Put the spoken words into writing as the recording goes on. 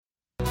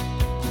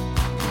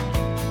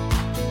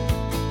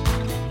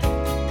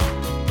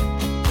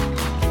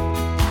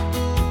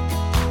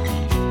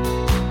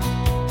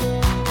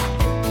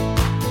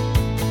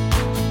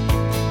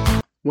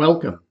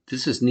Welcome.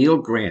 This is Neil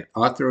Grant,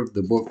 author of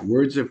the book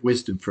Words of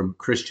Wisdom from a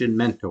Christian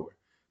Mentor,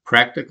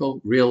 practical,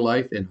 real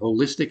life, and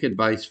holistic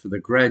advice for the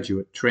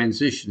graduate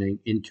transitioning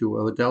into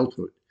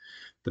adulthood.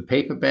 The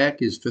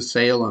paperback is for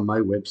sale on my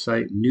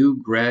website,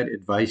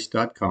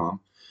 newgradadvice.com.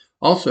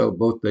 Also,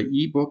 both the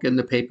ebook and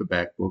the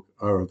paperback book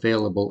are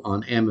available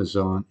on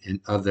Amazon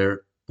and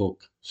other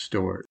book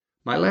stores.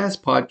 My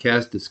last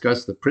podcast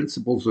discussed the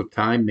principles of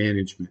time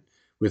management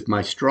with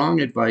my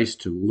strong advice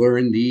to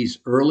learn these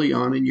early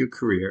on in your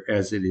career,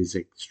 as it is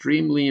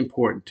extremely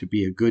important to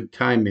be a good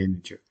time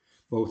manager,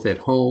 both at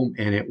home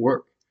and at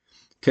work.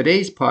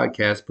 Today's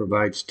podcast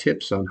provides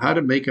tips on how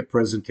to make a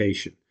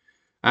presentation.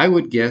 I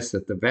would guess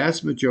that the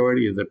vast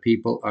majority of the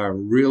people are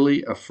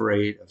really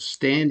afraid of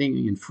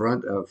standing in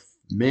front of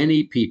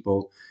many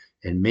people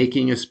and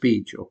making a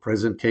speech or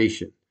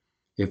presentation.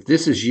 If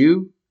this is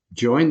you,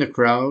 join the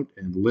crowd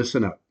and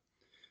listen up.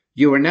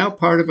 You are now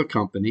part of a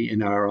company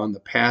and are on the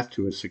path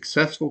to a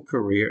successful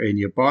career, and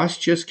your boss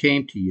just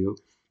came to you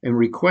and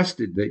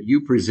requested that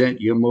you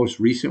present your most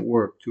recent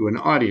work to an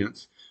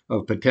audience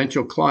of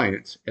potential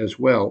clients as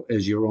well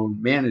as your own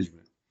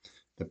management.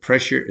 The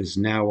pressure is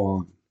now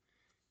on.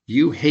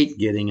 You hate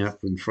getting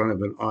up in front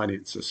of an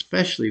audience,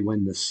 especially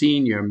when the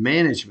senior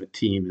management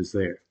team is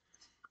there.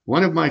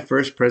 One of my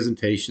first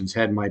presentations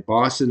had my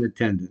boss in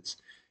attendance,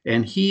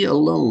 and he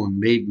alone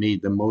made me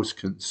the most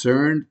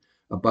concerned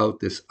about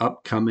this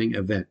upcoming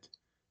event.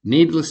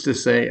 Needless to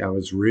say, I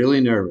was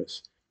really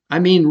nervous. I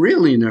mean,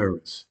 really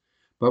nervous.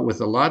 But with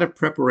a lot of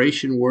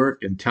preparation work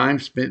and time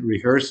spent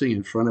rehearsing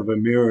in front of a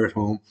mirror at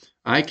home,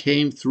 I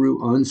came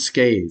through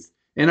unscathed,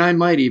 and I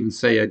might even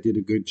say I did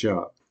a good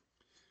job.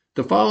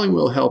 The following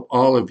will help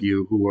all of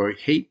you who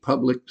hate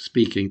public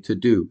speaking to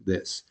do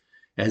this,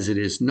 as it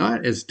is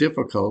not as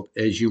difficult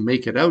as you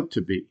make it out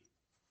to be.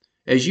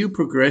 As you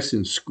progress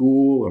in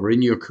school or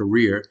in your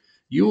career,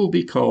 you will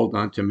be called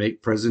on to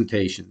make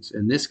presentations,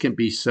 and this can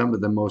be some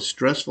of the most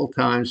stressful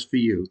times for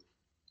you,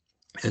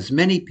 as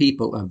many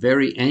people are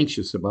very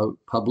anxious about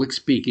public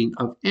speaking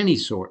of any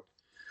sort.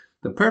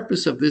 The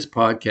purpose of this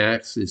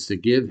podcast is to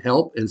give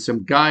help and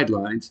some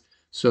guidelines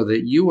so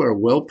that you are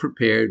well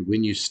prepared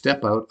when you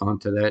step out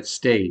onto that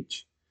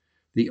stage.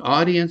 The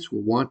audience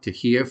will want to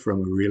hear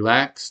from a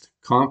relaxed,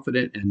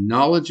 confident, and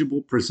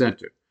knowledgeable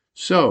presenter.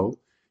 So,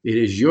 it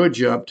is your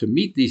job to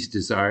meet these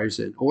desires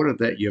in order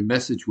that your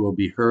message will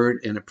be heard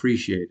and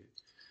appreciated.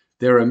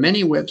 There are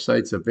many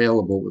websites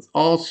available with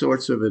all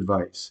sorts of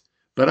advice,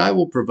 but I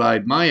will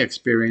provide my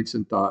experience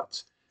and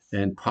thoughts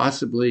and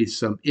possibly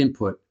some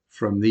input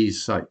from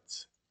these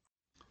sites.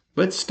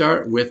 Let's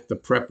start with the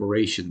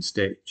preparation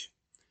stage.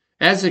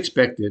 As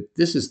expected,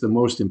 this is the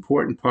most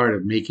important part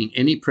of making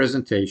any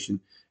presentation,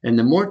 and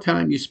the more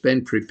time you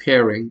spend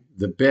preparing,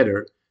 the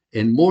better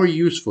and more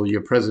useful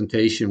your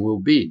presentation will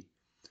be.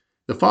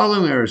 The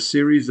following are a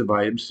series of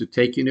items to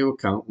take into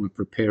account when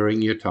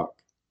preparing your talk.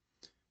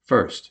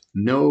 First,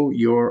 know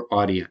your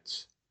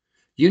audience.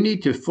 You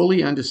need to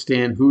fully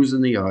understand who's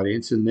in the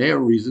audience and their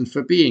reason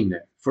for being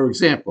there. For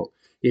example,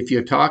 if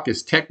your talk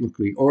is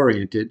technically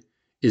oriented,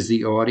 is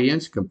the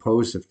audience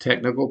composed of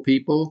technical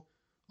people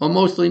or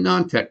mostly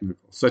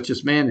non-technical, such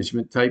as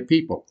management-type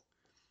people?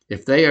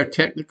 If they are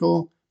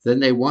technical, then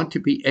they want to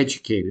be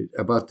educated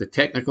about the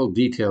technical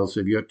details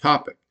of your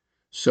topic.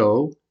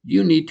 So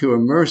you need to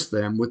immerse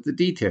them with the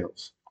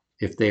details.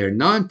 If they are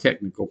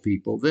non-technical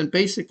people, then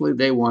basically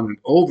they want an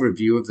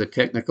overview of the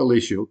technical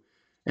issue,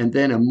 and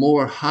then a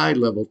more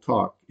high-level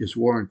talk is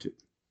warranted.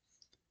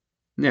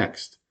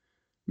 Next,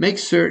 make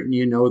certain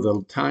you know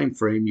the time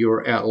frame you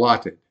are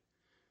allotted.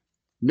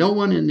 No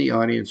one in the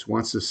audience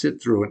wants to sit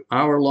through an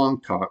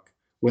hour-long talk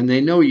when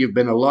they know you've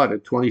been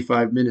allotted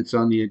 25 minutes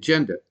on the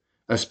agenda,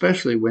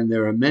 especially when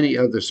there are many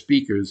other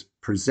speakers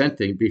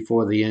presenting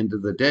before the end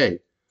of the day.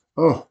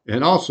 Oh,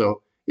 and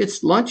also,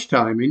 it's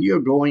lunchtime and you're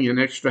going an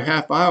extra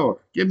half hour.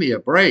 Give me a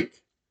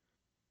break.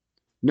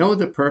 Know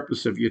the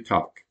purpose of your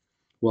talk.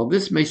 While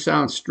this may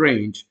sound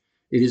strange,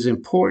 it is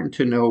important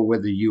to know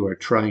whether you are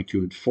trying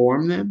to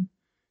inform them,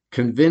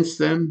 convince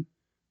them,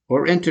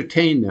 or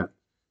entertain them,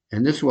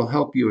 and this will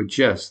help you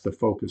adjust the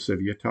focus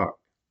of your talk.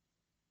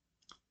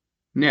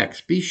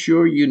 Next, be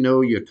sure you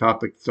know your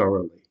topic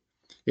thoroughly.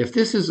 If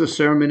this is a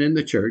sermon in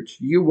the church,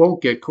 you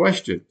won't get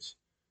questions.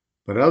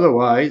 But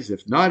otherwise,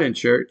 if not in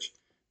church,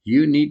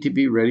 you need to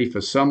be ready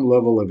for some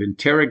level of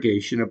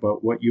interrogation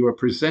about what you are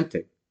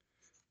presenting.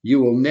 You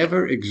will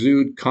never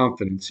exude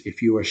confidence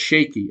if you are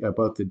shaky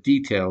about the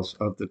details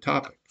of the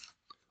topic.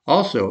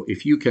 Also,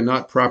 if you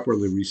cannot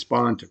properly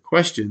respond to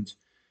questions,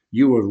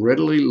 you will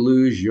readily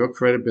lose your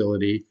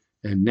credibility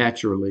and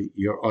naturally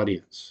your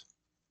audience.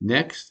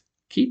 Next,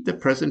 keep the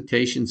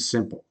presentation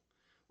simple.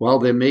 While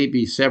there may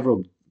be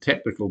several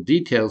technical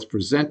details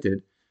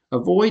presented,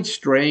 avoid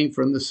straying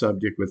from the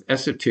subject with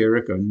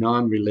esoteric or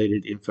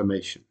non-related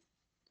information.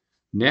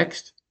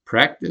 Next,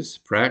 practice,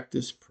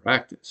 practice,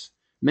 practice.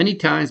 Many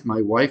times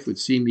my wife would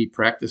see me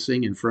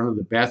practicing in front of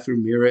the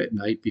bathroom mirror at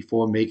night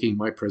before making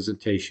my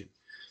presentation.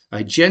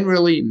 I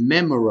generally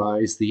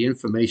memorize the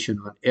information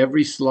on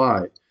every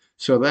slide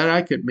so that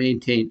I could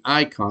maintain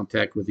eye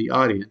contact with the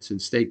audience and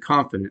stay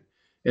confident,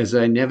 as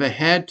I never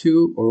had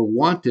to or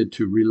wanted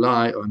to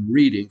rely on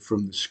reading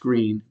from the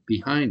screen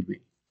behind me.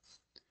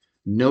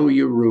 Know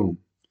your room.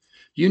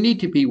 You need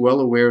to be well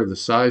aware of the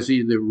size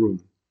of the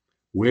room,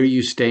 where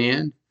you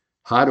stand,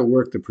 how to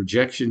work the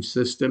projection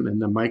system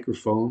and the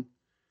microphone,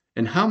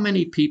 and how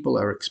many people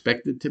are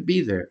expected to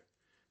be there.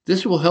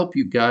 This will help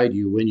you guide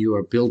you when you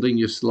are building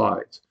your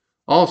slides.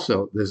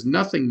 Also, there's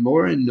nothing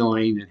more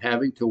annoying than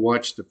having to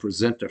watch the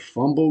presenter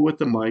fumble with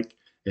the mic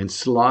and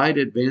slide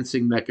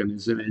advancing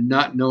mechanism and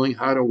not knowing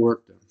how to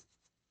work them.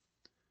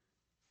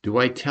 Do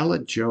I tell a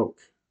joke?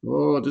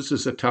 Oh, this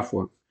is a tough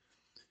one.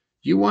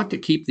 You want to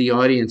keep the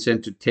audience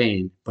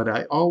entertained, but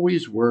I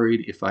always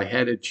worried if I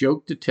had a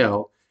joke to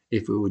tell,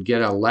 if it would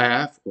get a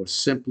laugh or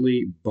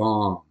simply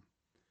bomb.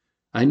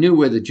 I knew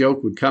where the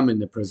joke would come in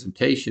the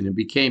presentation and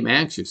became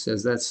anxious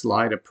as that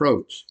slide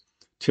approached.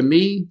 To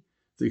me,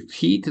 the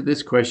key to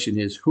this question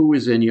is, who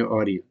is in your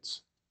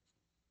audience?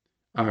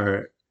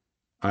 Are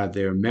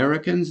there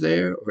Americans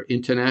there or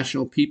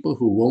international people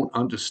who won't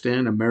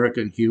understand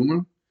American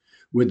humor?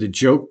 Would the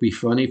joke be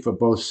funny for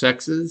both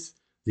sexes,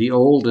 the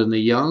old and the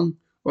young,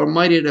 or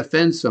might it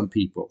offend some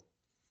people?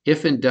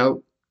 If in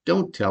doubt,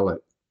 don't tell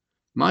it.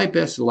 My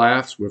best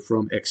laughs were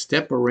from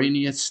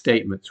extemporaneous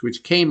statements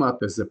which came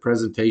up as the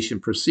presentation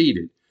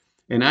proceeded,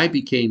 and I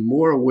became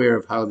more aware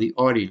of how the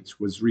audience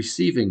was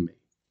receiving me.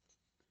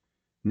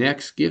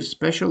 Next, give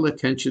special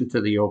attention to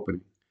the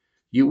opening.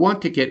 You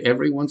want to get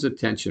everyone's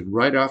attention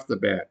right off the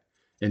bat,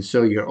 and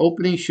so your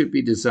opening should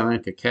be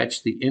designed to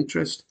catch the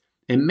interest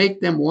and make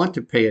them want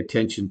to pay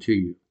attention to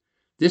you.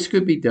 This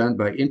could be done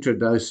by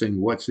introducing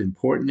what's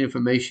important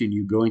information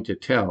you're going to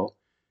tell,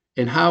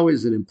 and how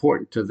is it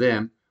important to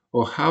them,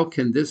 or how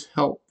can this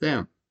help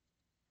them?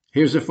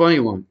 Here's a funny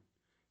one.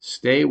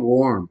 Stay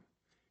warm.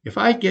 If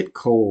I get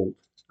cold,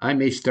 I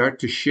may start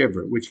to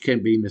shiver, which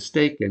can be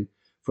mistaken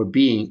for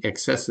being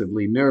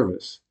excessively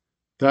nervous,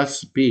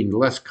 thus being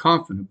less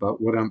confident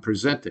about what I'm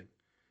presenting.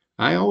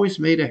 I always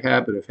made a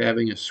habit of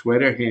having a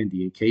sweater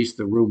handy in case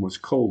the room was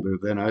colder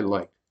than I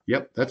liked.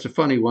 Yep, that's a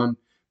funny one,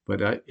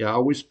 but it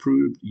always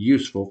proved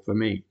useful for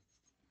me.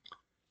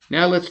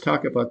 Now let's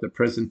talk about the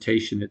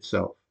presentation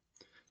itself.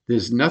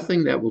 There's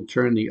nothing that will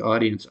turn the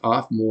audience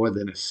off more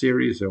than a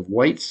series of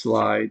white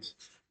slides,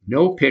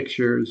 no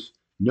pictures,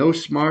 no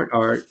smart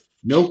art,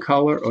 no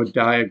color or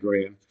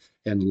diagram,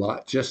 and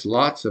just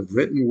lots of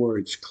written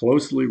words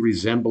closely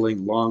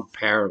resembling long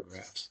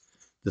paragraphs.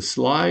 The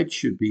slide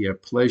should be a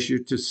pleasure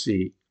to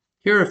see.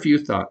 Here are a few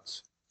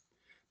thoughts.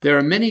 There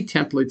are many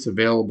templates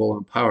available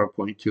on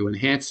PowerPoint to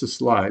enhance the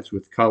slides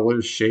with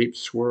colors, shapes,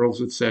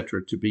 swirls,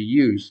 etc. to be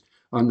used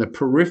on the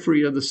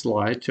periphery of the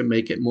slide to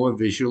make it more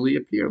visually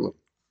appealing.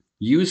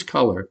 Use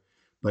color,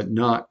 but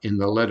not in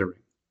the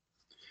lettering.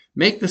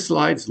 Make the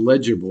slides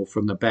legible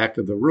from the back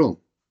of the room,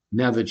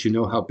 now that you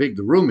know how big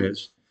the room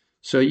is,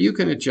 so you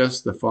can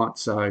adjust the font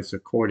size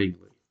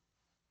accordingly.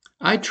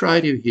 I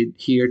try to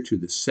adhere to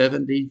the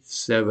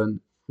 77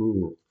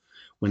 rule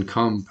when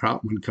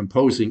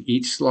composing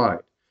each slide.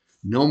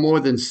 No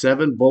more than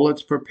 7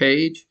 bullets per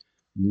page,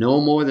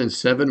 no more than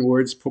 7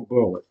 words per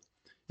bullet.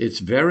 It's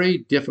very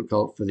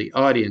difficult for the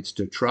audience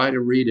to try to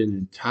read an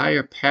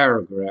entire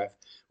paragraph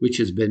which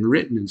has been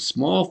written in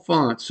small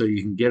font so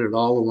you can get it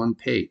all on one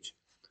page.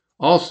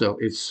 Also,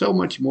 it's so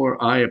much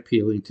more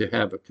eye-appealing to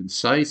have a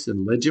concise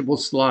and legible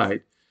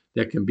slide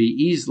that can be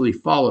easily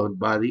followed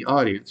by the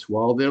audience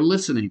while they're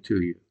listening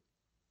to you.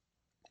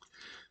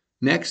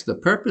 Next, the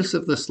purpose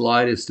of the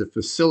slide is to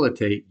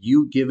facilitate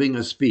you giving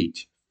a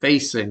speech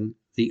facing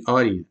the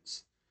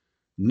audience,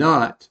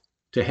 not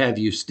to have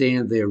you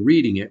stand there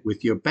reading it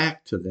with your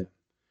back to them.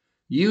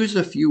 Use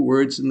a few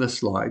words in the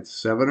slides,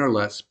 7 or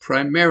less,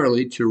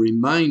 primarily to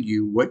remind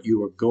you what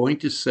you are going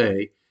to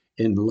say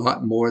in a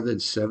lot more than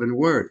 7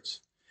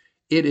 words.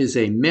 It is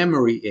a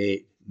memory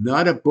aid,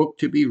 not a book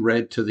to be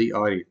read to the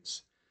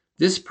audience.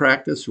 This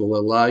practice will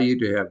allow you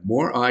to have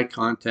more eye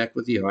contact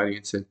with the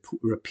audience and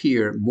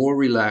appear more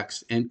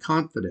relaxed and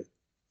confident.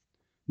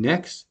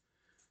 Next,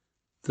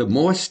 the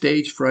more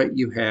stage fright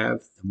you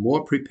have, the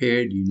more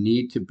prepared you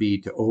need to be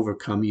to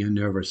overcome your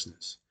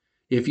nervousness.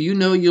 If you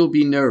know you'll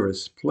be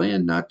nervous,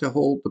 plan not to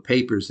hold the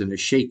papers in a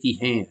shaky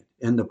hand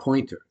and the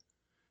pointer.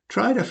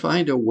 Try to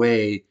find a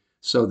way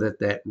so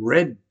that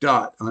red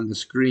dot on the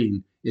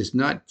screen is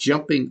not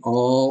jumping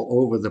all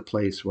over the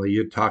place while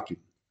you're talking.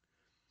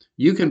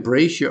 You can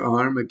brace your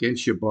arm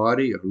against your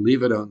body or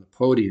leave it on the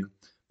podium,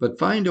 but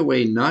find a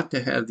way not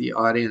to have the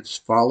audience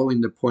following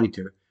the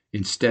pointer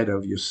instead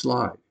of your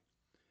slide.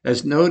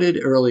 As noted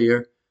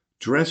earlier,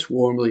 dress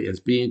warmly, as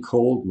being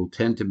cold will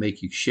tend to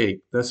make you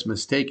shake, thus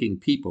mistaking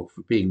people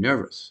for being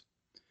nervous.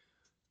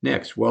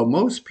 Next, while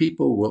most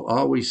people will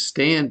always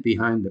stand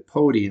behind the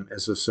podium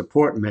as a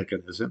support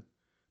mechanism,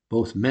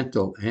 both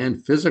mental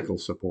and physical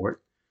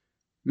support,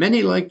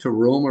 many like to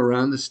roam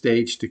around the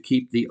stage to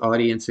keep the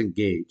audience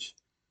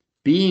engaged.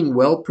 Being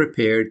well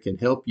prepared can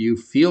help you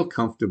feel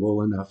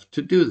comfortable enough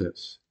to do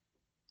this.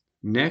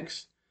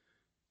 Next,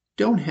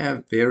 Don't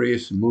have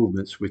various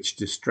movements which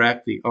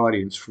distract the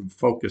audience from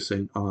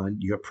focusing on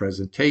your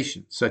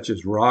presentation, such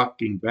as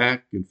rocking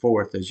back and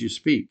forth as you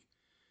speak.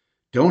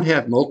 Don't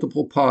have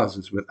multiple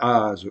pauses with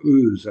ahs or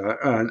oohs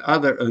and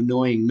other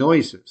annoying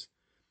noises.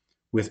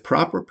 With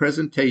proper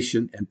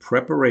presentation and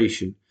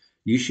preparation,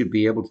 you should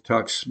be able to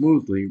talk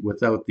smoothly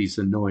without these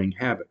annoying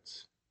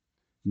habits.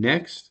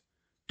 Next,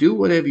 do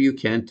whatever you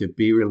can to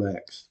be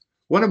relaxed.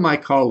 One of my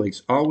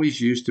colleagues always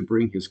used to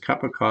bring his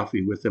cup of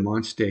coffee with him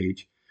on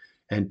stage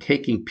and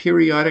taking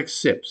periodic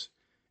sips,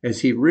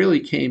 as he really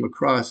came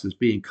across as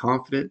being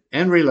confident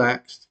and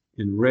relaxed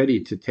and ready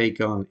to take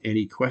on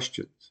any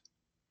questions.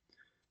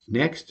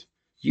 Next,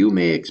 you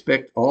may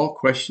expect all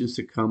questions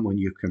to come when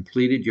you've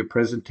completed your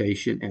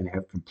presentation and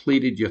have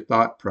completed your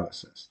thought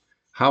process.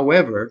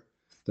 However,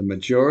 the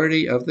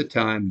majority of the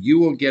time, you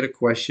will get a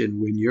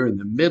question when you're in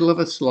the middle of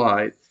a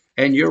slide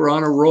and you're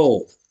on a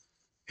roll,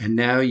 and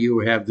now you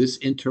have this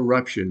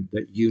interruption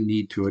that you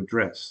need to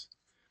address.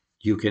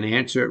 You can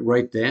answer it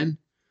right then,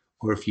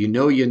 or if you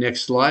know your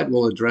next slide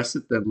will address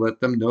it, then let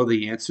them know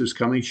the answer is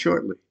coming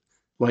shortly.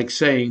 Like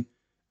saying,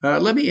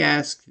 let me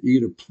ask you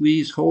to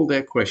please hold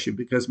that question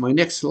because my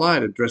next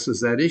slide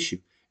addresses that issue.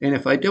 And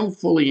if I don't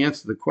fully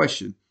answer the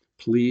question,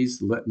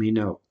 please let me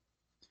know.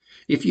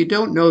 If you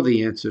don't know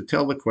the answer,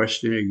 tell the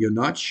questioner you're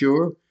not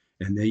sure,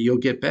 and then you'll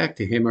get back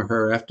to him or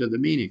her after the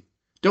meeting.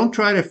 Don't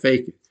try to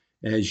fake it,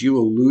 as you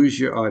will lose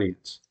your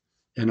audience.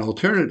 An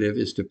alternative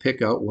is to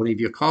pick out one of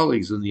your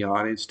colleagues in the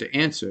audience to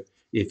answer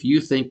if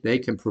you think they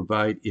can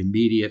provide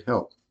immediate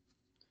help.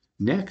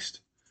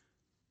 Next,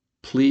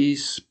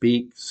 please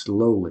speak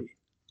slowly,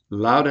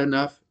 loud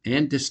enough,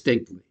 and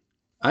distinctly.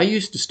 I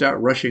used to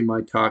start rushing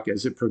my talk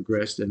as it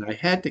progressed, and I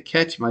had to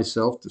catch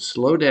myself to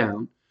slow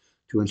down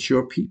to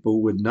ensure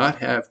people would not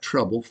have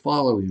trouble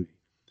following me,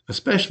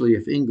 especially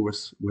if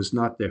English was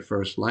not their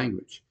first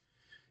language.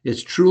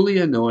 It's truly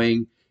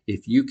annoying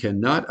if you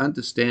cannot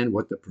understand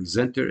what the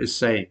presenter is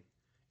saying.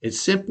 It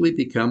simply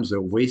becomes a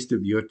waste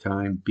of your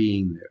time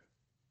being there.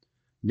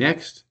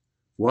 Next,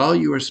 while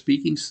you are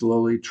speaking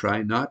slowly,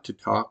 try not to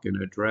talk in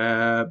a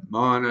drab,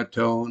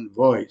 monotone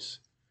voice,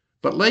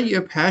 but let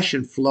your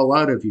passion flow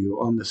out of you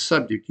on the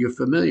subject you're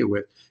familiar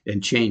with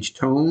and change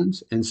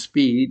tones and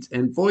speeds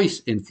and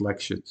voice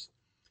inflections.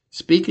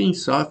 Speaking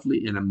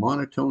softly in a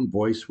monotone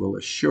voice will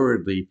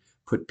assuredly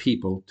put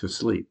people to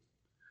sleep.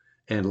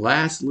 And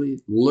lastly,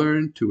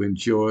 learn to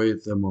enjoy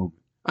the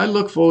moment. I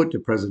look forward to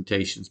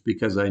presentations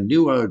because I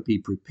knew I would be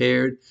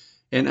prepared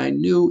and I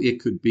knew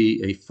it could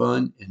be a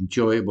fun,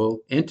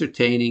 enjoyable,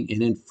 entertaining,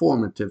 and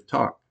informative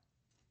talk.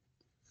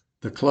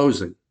 The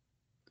closing.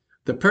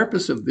 The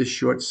purpose of this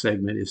short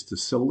segment is to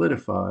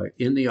solidify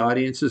in the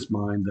audience's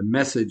mind the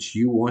message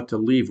you want to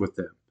leave with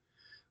them.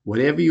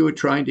 Whatever you are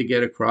trying to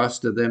get across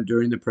to them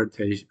during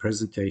the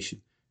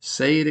presentation,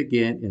 say it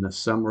again in a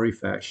summary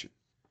fashion.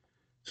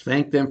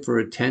 Thank them for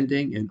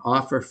attending and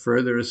offer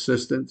further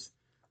assistance.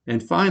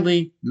 And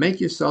finally, make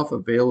yourself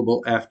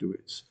available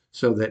afterwards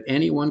so that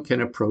anyone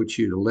can approach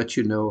you to let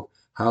you know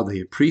how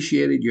they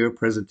appreciated your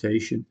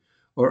presentation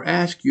or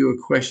ask you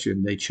a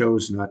question they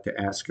chose not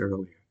to ask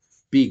earlier.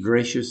 Be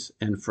gracious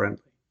and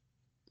friendly.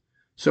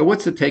 So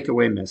what's the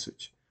takeaway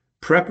message?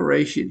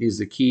 Preparation is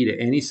the key to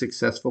any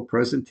successful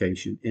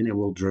presentation, and it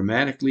will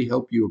dramatically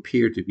help you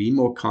appear to be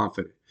more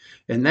confident.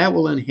 And that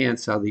will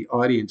enhance how the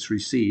audience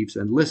receives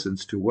and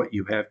listens to what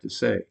you have to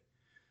say.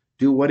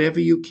 Do whatever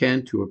you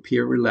can to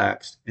appear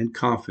relaxed and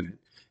confident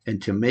and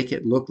to make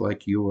it look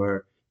like you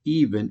are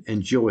even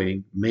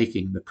enjoying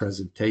making the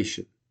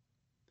presentation.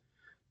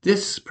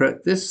 This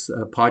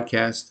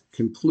podcast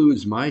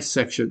concludes my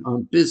section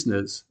on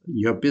business,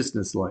 your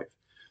business life.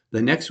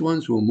 The next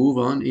ones will move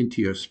on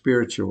into your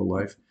spiritual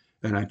life,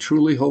 and I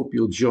truly hope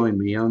you'll join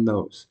me on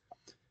those.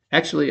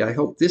 Actually, I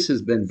hope this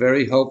has been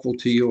very helpful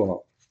to you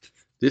all.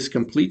 This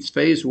completes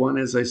phase one,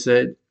 as I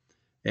said,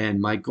 and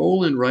my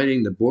goal in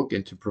writing the book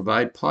and to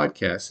provide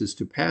podcasts is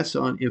to pass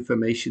on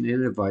information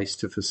and advice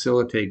to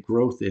facilitate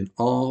growth in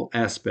all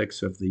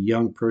aspects of the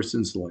young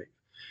person's life.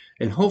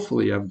 And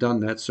hopefully I've done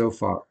that so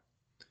far.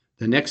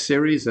 The next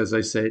series, as I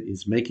said,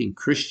 is Making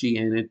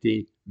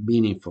Christianity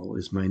Meaningful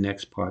is my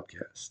next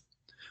podcast.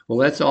 Well,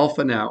 that's all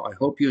for now. I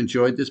hope you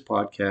enjoyed this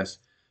podcast.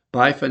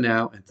 Bye for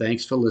now, and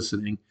thanks for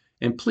listening.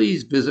 And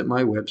please visit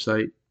my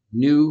website,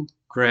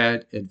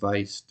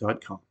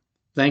 newgradadvice.com.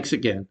 Thanks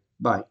again.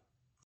 Bye.